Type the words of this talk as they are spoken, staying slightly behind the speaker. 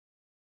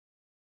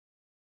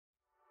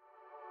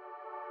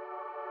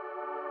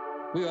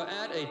We are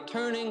at a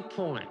turning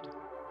point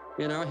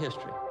in our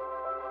history.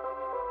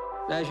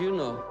 As you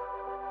know,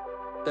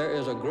 there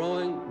is a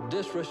growing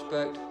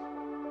disrespect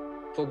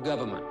for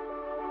government.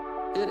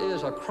 It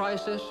is a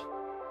crisis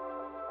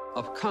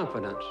of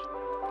confidence.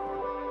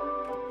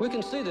 We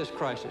can see this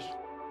crisis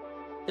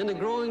in the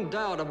growing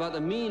doubt about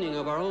the meaning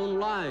of our own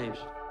lives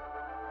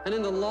and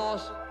in the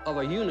loss of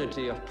a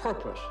unity of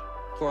purpose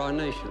for our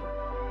nation.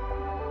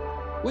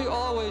 We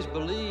always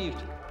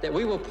believed that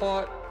we were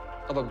part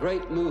of a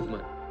great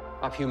movement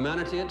of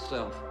humanity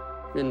itself,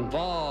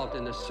 involved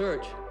in the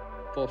search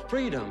for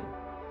freedom.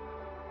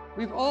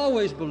 We've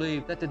always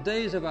believed that the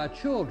days of our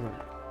children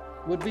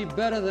would be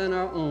better than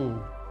our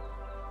own.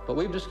 But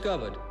we've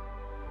discovered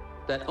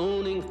that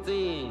owning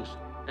things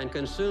and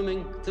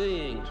consuming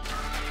things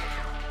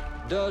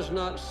does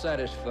not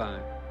satisfy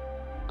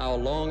our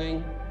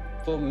longing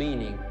for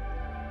meaning.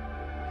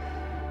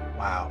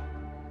 Wow.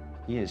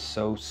 He is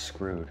so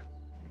screwed.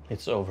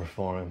 It's over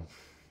for him.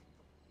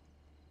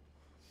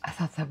 I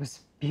thought that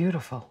was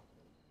beautiful.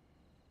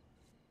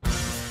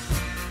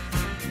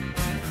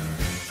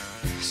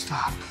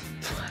 Stop.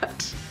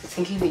 What?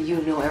 Thinking that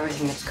you know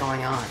everything that's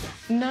going on.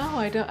 No,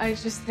 I don't. I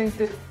just think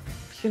that,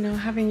 you know,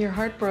 having your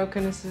heart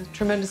broken is a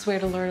tremendous way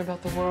to learn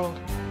about the world.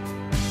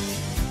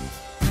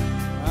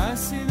 I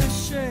see the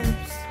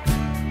shapes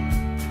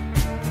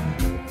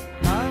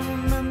I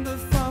remember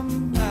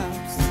from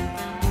maps.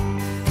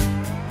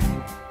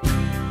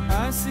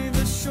 I see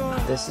the shore.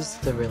 This is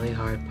the really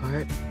hard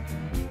part,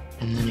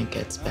 and then it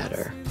gets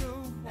better.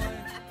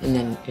 And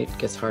then it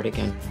gets hard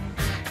again.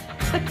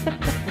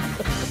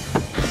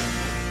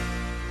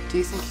 Do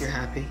you think you're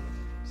happy?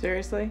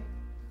 Seriously?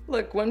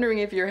 Look, wondering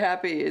if you're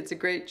happy, it's a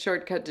great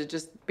shortcut to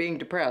just being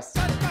depressed.